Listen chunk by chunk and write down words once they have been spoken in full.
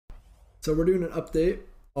So we're doing an update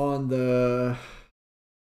on the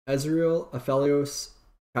Ezreal Aphelios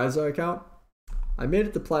Kai'Sa account. I made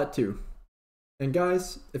it to plat 2. And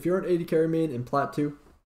guys, if you're an 80 carry main in plat 2,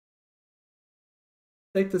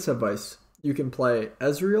 take this advice. You can play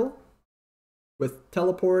Ezreal with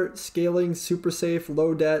teleport, scaling, super safe,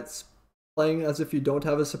 low debts, playing as if you don't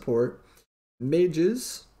have a support.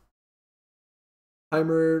 Mages,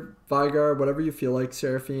 Timer, Vigar, whatever you feel like,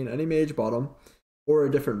 Seraphine, any mage bottom, or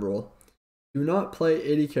a different role. Do not play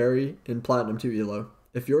 80 carry in Platinum 2 Elo.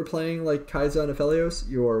 If you're playing like Kai'Sa and Aphelios,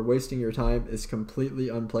 you're wasting your time. It's completely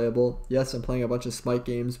unplayable. Yes, I'm playing a bunch of smite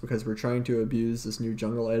games because we're trying to abuse this new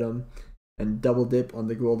jungle item and double dip on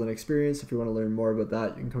the golden experience. If you want to learn more about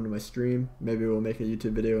that, you can come to my stream. Maybe we'll make a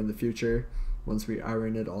YouTube video in the future once we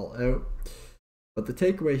iron it all out. But the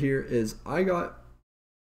takeaway here is I got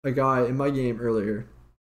a guy in my game earlier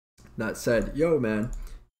that said, yo man,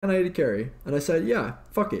 can I 80 carry? And I said, yeah,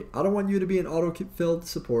 fuck it. I don't want you to be an auto-filled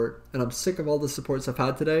support, and I'm sick of all the supports I've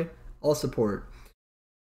had today. I'll support.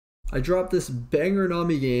 I dropped this banger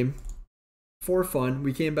Nami game for fun.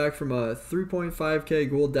 We came back from a 3.5k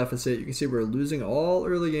gold deficit. You can see we're losing all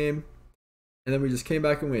early game, and then we just came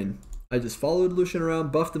back and win. I just followed Lucian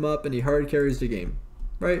around, buffed him up, and he hard carries the game.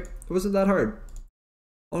 Right? It wasn't that hard.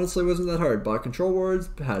 Honestly, it wasn't that hard. Bought control wards,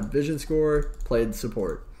 had vision score, played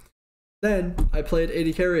support. Then I played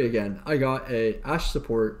 80 carry again. I got a Ashe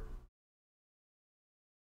support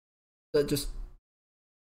that just,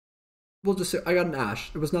 we'll just say I got an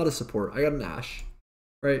Ashe. It was not a support. I got an Ashe,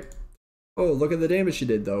 right? Oh, look at the damage she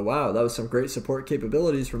did though. Wow, that was some great support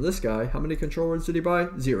capabilities from this guy. How many control wards did he buy?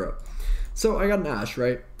 0. So I got an Ashe,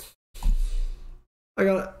 right? I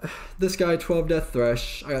got this guy 12 death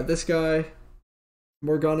thresh. I got this guy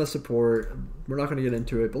Morgana support. We're not going to get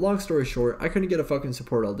into it, but long story short, I couldn't get a fucking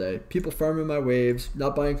support all day. People farming my waves,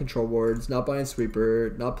 not buying control wards, not buying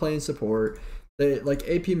sweeper, not playing support. They like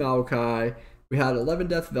AP Maokai. We had 11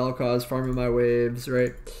 death Vel'Koz farming my waves,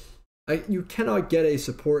 right? You cannot get a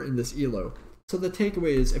support in this elo. So the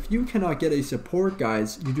takeaway is, if you cannot get a support,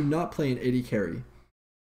 guys, you do not play an 80 carry,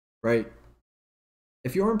 right?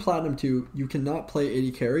 If you're in Platinum 2, you cannot play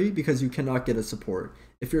 80 carry because you cannot get a support.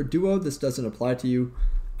 If you're duo, this doesn't apply to you.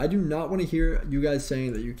 I do not want to hear you guys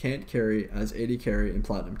saying that you can't carry as 80 carry in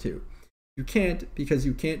Platinum 2. You can't because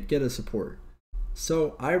you can't get a support.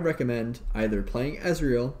 So I recommend either playing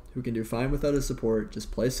Ezreal, who can do fine without a support,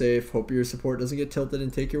 just play safe, hope your support doesn't get tilted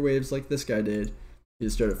and take your waves like this guy did. He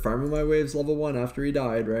just started farming my waves level 1 after he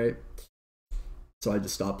died, right? So I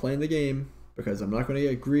just stopped playing the game because I'm not going to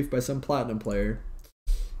get grief by some Platinum player.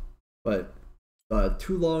 But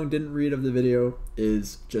too long didn't read of the video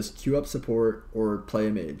is just queue up support or play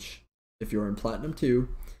a mage if you're in Platinum 2.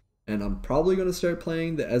 And I'm probably going to start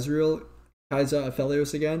playing the Ezreal Kai'Sa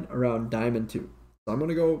Aphelios again around Diamond 2. So I'm going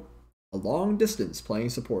to go a long distance playing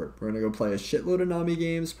support. We're going to go play a shitload of Nami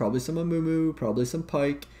games, probably some Amumu, probably some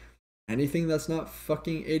Pyke, anything that's not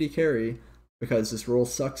fucking 80 carry, because this role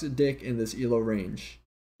sucks a dick in this elo range.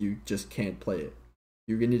 You just can't play it.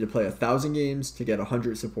 You're going to need to play 1,000 games to get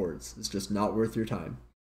 100 supports. It's just not worth your time.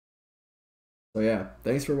 So yeah,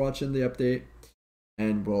 thanks for watching the update,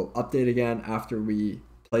 and we'll update again after we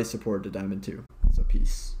play support to Diamond 2. So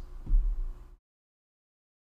peace.